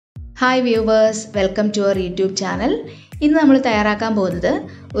Hi viewers, welcome to our YouTube channel. ഇന്ന് നമ്മൾ തയ്യാറാക്കാൻ പോകുന്നത്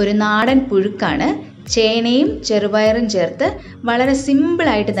ഒരു നാടൻ പുഴുക്കാണ്. ചേനയും ചെറുപയറും ചേർത്ത് വളരെ സിമ്പിൾ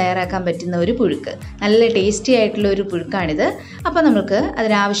ആയിട്ട് തയ്യാറാക്കാൻ പറ്റുന്ന ഒരു പുഴുക്ക്. നല്ല ടേസ്റ്റി ആയിട്ടുള്ള ഒരു പുഴുക്കാണിത്. അപ്പോൾ നമുക്ക്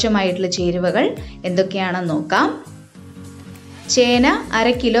അതിനാവശ്യമായിട്ടുള്ള ചേരുവകൾ എന്തൊക്കെയാണെന്ന് നോക്കാം. ചേന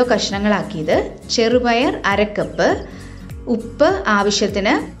 1/2 കിലോ കഷ്ണങ്ങളാക്കിയത്, ചെറുപയർ 1/2 കപ്പ്, ഉപ്പ്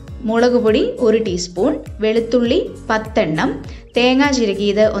ആവശ്യത്തിന്, മുളക് പൊടി 1 ടീസ്പൂൺ, വെളുത്തുള്ളി 10 എണ്ണം, തേങ്ങ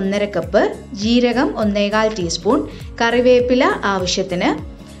ചിരകിയത് 1/2 കപ്പ്, ജീരകം 1/4 ടീസ്പൂൺ, കറിവേപ്പില ആവശ്യത്തിന്,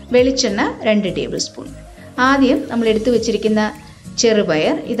 വെളിച്ചെണ്ണ 2 ടേബിൾ സ്പൂൺ. ആദ്യം നമ്മൾ എടുത്തു വെച്ചിരിക്കുന്ന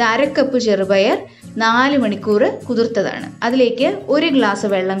ചെറുപയർ, ഇത് 1/2 കപ്പ് ചെറുപയർ 4 മണിക്കൂർ കുതിർത്തതാണ്. അതിലേക്ക് 1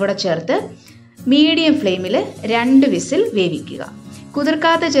 ഗ്ലാസ് വെള്ളം കൂടെ ചേർത്ത് മീഡിയം ഫ്ലെയിമിൽ 2 വിസിൽ വേവിക്കുക.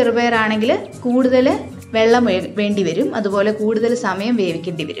 കുതിർക്കാത്ത ചെറുപയർ ആണെങ്കിൽ കൂടുതൽ വെള്ളം വേണ്ടി വരും, അതുപോലെ കൂടുതൽ സമയം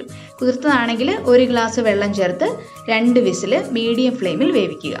വേവിക്കേണ്ടി വരും. കുതിർത്തതാണെങ്കിൽ 1 ഗ്ലാസ് വെള്ളം ചേർത്ത് 2 വിസിൽ മീഡിയം ഫ്ലെയിമിൽ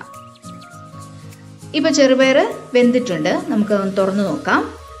വേവിക്കുക. ഇപ്പോൾ ചെറുപയർ വെന്തിട്ടുണ്ട്, നമുക്കതൊന്ന് തുറന്നു നോക്കാം.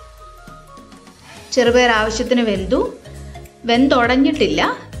 ചെറുപയർ ആവശ്യത്തിന് വെന്തുടഞ്ഞിട്ടില്ല,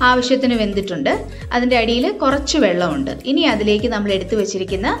 ആവശ്യത്തിന് വെന്തിട്ടുണ്ട്. അതിൻ്റെ അടിയിൽ കുറച്ച് വെള്ളമുണ്ട്. ഇനി അതിലേക്ക് നമ്മൾ എടുത്തു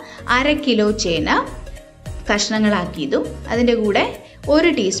വെച്ചിരിക്കുന്ന 1/2 കിലോ ചേന കഷ്ണങ്ങളാക്കിയതും അതിൻ്റെ കൂടെ 1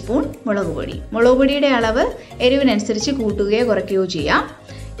 ടീസ്പൂൺ മുളക് പൊടി. മുളക് പൊടിയുടെ അളവ് എരിവിനനുസരിച്ച് കൂട്ടുകയോ കുറയ്ക്കുകയോ ചെയ്യാം.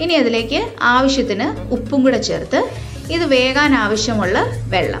 ഇനി അതിലേക്ക് ആവശ്യത്തിന് ഉപ്പും കൂടെ ചേർത്ത് ഇത് വേകാൻ ആവശ്യമുള്ള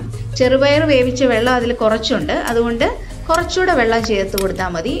വെള്ളം, ചെറുപയർ വേവിച്ച വെള്ളം അതിൽ കുറച്ചുണ്ട്, അതുകൊണ്ട് കുറച്ചുകൂടെ വെള്ളം ചേർത്ത് കൊടുത്താൽ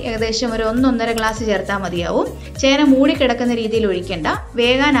മതി. ഏകദേശം ഒരു 1-1.5 ഗ്ലാസ് ചേർത്താൽ മതിയാവും. ചേന മൂടിക്കിടക്കുന്ന രീതിയിൽ ഒഴിക്കേണ്ട,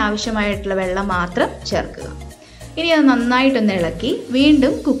 വേകാൻ ആവശ്യമായിട്ടുള്ള വെള്ളം മാത്രം ചേർക്കുക. ഇനി അത് നന്നായിട്ടൊന്ന് ഇളക്കി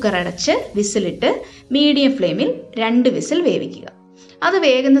വീണ്ടും കുക്കർ അടച്ച് വിസിലിട്ട് മീഡിയം ഫ്ലെയിമിൽ 2 വിസിൽ വേവിക്കുക. അത്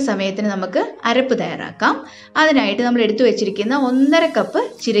വേകുന്ന സമയത്തിന് നമുക്ക് അരപ്പ് തയ്യാറാക്കാം. അതിനായിട്ട് നമ്മൾ എടുത്തു വെച്ചിരിക്കുന്ന 1.5 കപ്പ്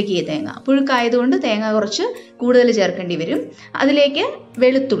ചിരകിയ തേങ്ങ, പുഴുക്കായതുകൊണ്ട് തേങ്ങ കുറച്ച് കൂടുതൽ ചേർക്കേണ്ടി വരും. അതിലേക്ക്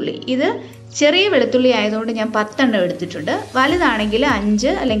വെളുത്തുള്ളി, ഇത് ചെറിയ വെളുത്തുള്ളി ആയതുകൊണ്ട് ഞാൻ 10 എണ്ണം എടുത്തിട്ടുണ്ട്, വലുതാണെങ്കിൽ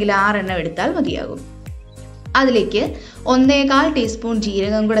 5 അല്ലെങ്കിൽ 6 എണ്ണം എടുത്താൽ മതിയാകും. അതിലേക്ക് 1/4 ടീസ്പൂൺ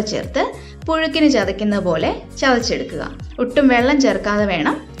ജീരകം കൂടെ ചേർത്ത് പുഴുക്കിന് ചതയ്ക്കുന്ന പോലെ ചതച്ചെടുക്കുക. ഒട്ടും വെള്ളം ചേർക്കാതെ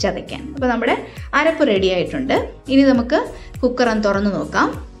വേണം ചതയ്ക്കാൻ. അപ്പോൾ നമ്മുടെ അരപ്പ് റെഡി ആയിട്ടുണ്ട്. ഇനി നമുക്ക് കുക്കർ ഒന്ന് തുറന്നു നോക്കാം.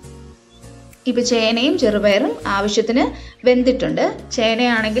 ഇപ്പോൾ ചേനയും ചെറുപയറും ആവശ്യത്തിന് വെന്തിട്ടുണ്ട്.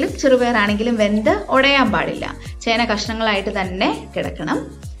 ചേനയാണെങ്കിലും ചെറുപയറാണെങ്കിലും വെന്ത് ഉടയാൻ പാടില്ല, ചേന കഷ്ണങ്ങളായിട്ട് തന്നെ കിടക്കണം.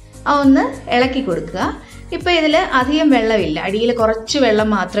 അതൊന്ന് ഇളക്കി കൊടുക്കുക. ഇപ്പോൾ ഇതിൽ അധികം വെള്ളമില്ല, അടിയിൽ കുറച്ച് വെള്ളം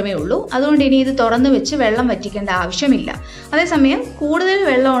മാത്രമേ ഉള്ളൂ. അതുകൊണ്ട് ഇനി ഇത് തുറന്നു വെച്ച് വെള്ളം വറ്റിക്കേണ്ട ആവശ്യമില്ല. അതേസമയം കൂടുതൽ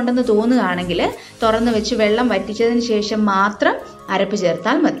വെള്ളം ഉണ്ടെന്ന് തോന്നുകയാണെങ്കിൽ തുറന്നു വെച്ച് വെള്ളം വറ്റിച്ചതിന് ശേഷം മാത്രം അരപ്പ്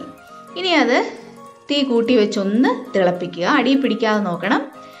ചേർത്താൽ മതി. ഇനി അത് തീ കൂട്ടി വെച്ചൊന്ന് തിളപ്പിക്കുക, അടി പിടിക്കാതെ നോക്കണം.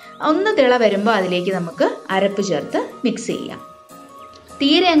 ഒന്ന് തിള വരുമ്പോൾ അതിലേക്ക് നമുക്ക് അരപ്പ് ചേർത്ത് മിക്സ് ചെയ്യാം.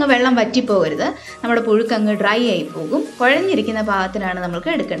 തീരെ അങ്ങ് വെള്ളം വറ്റിപ്പോകരുത്, നമ്മുടെ പുഴുക്ക് അങ്ങ് ഡ്രൈ ആയി പോകും. കുഴഞ്ഞിരിക്കുന്ന പാകത്തിനാണ് നമുക്ക്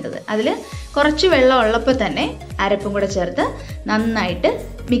എടുക്കേണ്ടത്. അതിൽ കുറച്ച് വെള്ളം ഉള്ളപ്പോൾ തന്നെ അരപ്പും കൂടെ ചേർത്ത് നന്നായിട്ട്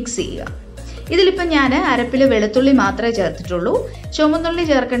മിക്സ് ചെയ്യുക. ഇതിലിപ്പം ഞാൻ അരപ്പിൽ വെളുത്തുള്ളി മാത്രമേ ചേർത്തിട്ടുള്ളൂ. ചുവന്നുള്ളി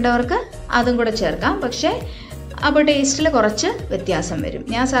ചേർക്കേണ്ടവർക്ക് അതും കൂടെ ചേർക്കാം, പക്ഷേ അപ്പോൾ ടേസ്റ്റിൽ കുറച്ച് വ്യത്യാസം വരും.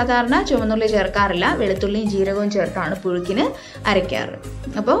 ഞാൻ സാധാരണ ചുവന്നുള്ളി ചേർക്കാറില്ല, വെളുത്തുള്ളിയും ജീരകവും ചേർത്താണ് പുഴുക്കിന് അരയ്ക്കാറ്.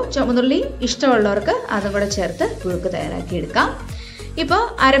 അപ്പോൾ ചുവന്നുള്ളി ഇഷ്ടമുള്ളവർക്ക് അതും കൂടെ ചേർത്ത് പുഴുക്ക് തയ്യാറാക്കിയെടുക്കാം. ഇപ്പോൾ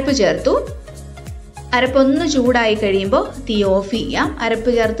അരപ്പ് ചേർത്തു. അരപ്പൊന്ന് ചൂടായി കഴിയുമ്പോൾ തീ ഓഫ് ചെയ്യാം. അരപ്പ്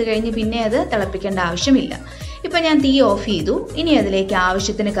ചേർത്ത് കഴിഞ്ഞ് പിന്നെ അത് തിളപ്പിക്കേണ്ട ആവശ്യമില്ല. ഇപ്പോൾ ഞാൻ തീ ഓഫ് ചെയ്തു. ഇനി അതിലേക്ക്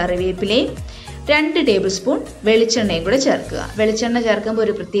ആവശ്യത്തിന് കറിവേപ്പിലയും 2 ടേബിൾ സ്പൂൺ വെളിച്ചെണ്ണയും കൂടെ ചേർക്കുക. വെളിച്ചെണ്ണ ചേർക്കുമ്പോൾ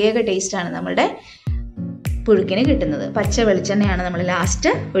ഒരു പ്രത്യേക ടേസ്റ്റാണ് നമ്മുടെ പുഴുക്കിന് കിട്ടുന്നത്. പച്ച വെളിച്ചെണ്ണയാണ് നമ്മൾ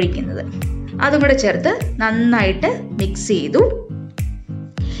ലാസ്റ്റ് ഒഴിക്കുന്നത്. അതും കൂടെ ചേർത്ത് നന്നായിട്ട് മിക്സ് ചെയ്തു.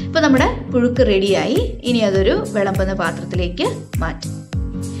 ഇപ്പോൾ നമ്മുടെ പുഴുക്ക് റെഡിയായി. ഇനി അതൊരു വിളമ്പുന്ന പാത്രത്തിലേക്ക് മാറ്റും.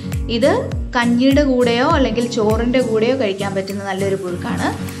 ഇത് കഞ്ഞിയുടെ കൂടെയോ അല്ലെങ്കിൽ ചോറിൻ്റെ കൂടെയോ കഴിക്കാൻ പറ്റുന്ന നല്ലൊരു പുഴുക്കാണ്.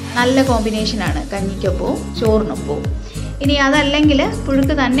 നല്ല കോമ്പിനേഷനാണ് കഞ്ഞിക്കൊപ്പവും ചോറിനൊപ്പവും. ഇനി അതല്ലെങ്കിൽ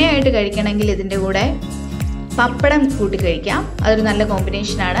പുഴുക്ക് തന്നെയായിട്ട് കഴിക്കണമെങ്കിൽ ഇതിൻ്റെ കൂടെ പപ്പടം കൂട്ടി കഴിക്കാം, അതൊരു നല്ല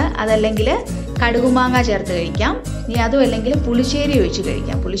കോമ്പിനേഷനാണ്. അതല്ലെങ്കിൽ കടുകുമാങ്ങ ചേർത്ത് കഴിക്കാം. ഇനി അതും അല്ലെങ്കിൽ പുളിശ്ശേരി ഒഴിച്ച്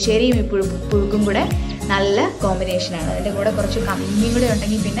കഴിക്കാം. പുളിശ്ശേരിയും ഈ പുഴുക്കും കൂടെ നല്ല കോമ്പിനേഷനാണ്. അതിൻ്റെ കൂടെ കുറച്ച് കമ്മിയും കൂടെ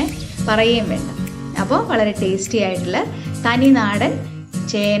ഉണ്ടെങ്കിൽ പിന്നെ പറയുകയും വേണ്ട. അപ്പോൾ വളരെ ടേസ്റ്റി ആയിട്ടുള്ള തനി നാടൻ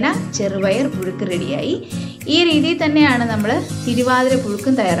ചേന ചെറുപയർ പുഴുക്ക് റെഡിയായി. ഈ രീതിയിൽ തന്നെയാണ് നമ്മൾ തിരുവാതിര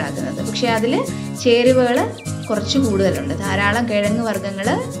പുഴുക്കും തയ്യാറാക്കുന്നത്. പക്ഷേ അതിൽ ചേരുവകൾ കുറച്ച് കൂടുതലുണ്ട്. ധാരാളം കിഴങ്ങ് വർഗ്ഗങ്ങൾ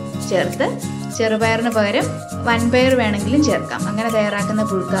ചേർത്ത് ചെറുപയറിന് പകരം വൻപയർ വേണമെങ്കിലും ചേർക്കാം. അങ്ങനെ തയ്യാറാക്കുന്ന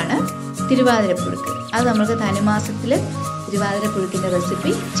പുഴുക്കാണ് തിരുവാതിര പുഴുക്ക്. അത് നമുക്ക് ധനുമാസത്തിൽ തിരുവാതിര പുഴുക്കിൻ്റെ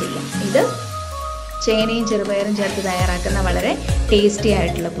റെസിപ്പി ചെയ്യാം. ഇത് ചേനയും ചെറുപയറും ചേർത്ത് തയ്യാറാക്കുന്ന വളരെ ടേസ്റ്റി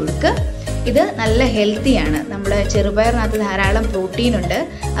ആയിട്ടുള്ള പുഴുക്ക്. ഇത് നല്ല ഹെൽത്തിയാണ്. നമ്മുടെ ചെറുപയറിനകത്ത് ധാരാളം പ്രോട്ടീൻ ഉണ്ട്.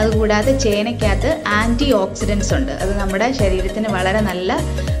 അതുകൂടാതെ ചേനയ്ക്കകത്ത് ആൻറ്റി ഓക്സിഡൻസ് ഉണ്ട്. അത് നമ്മുടെ ശരീരത്തിന് വളരെ നല്ല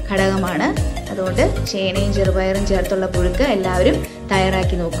ഘടകമാണ്. അതുകൊണ്ട് ചേനയും ചെറുപയറും ചേർത്തുള്ള പുഴുക്ക് എല്ലാവരും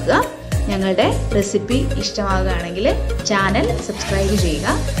തയ്യാറാക്കി നോക്കുക. ഞങ്ങളുടെ റെസിപ്പി ഇഷ്ടമാകുകയാണെങ്കിൽ ചാനൽ സബ്സ്ക്രൈബ് ചെയ്യുക.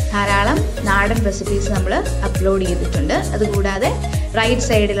 ധാരാളം നാടൻ റെസിപ്പീസ് നമ്മൾ അപ്ലോഡ് ചെയ്തിട്ടുണ്ട്. അതുകൂടാതെ റൈറ്റ്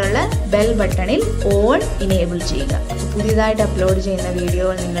സൈഡിലുള്ള ബെൽ ബട്ടണിൽ ഓൾ ഇനേബിൾ ചെയ്യുക. പുതിയതായിട്ട് അപ്ലോഡ് ചെയ്യുന്ന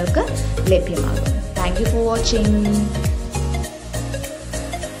വീഡിയോകൾ നിങ്ങൾക്ക് ലഭ്യമാകും. Thank you for watching.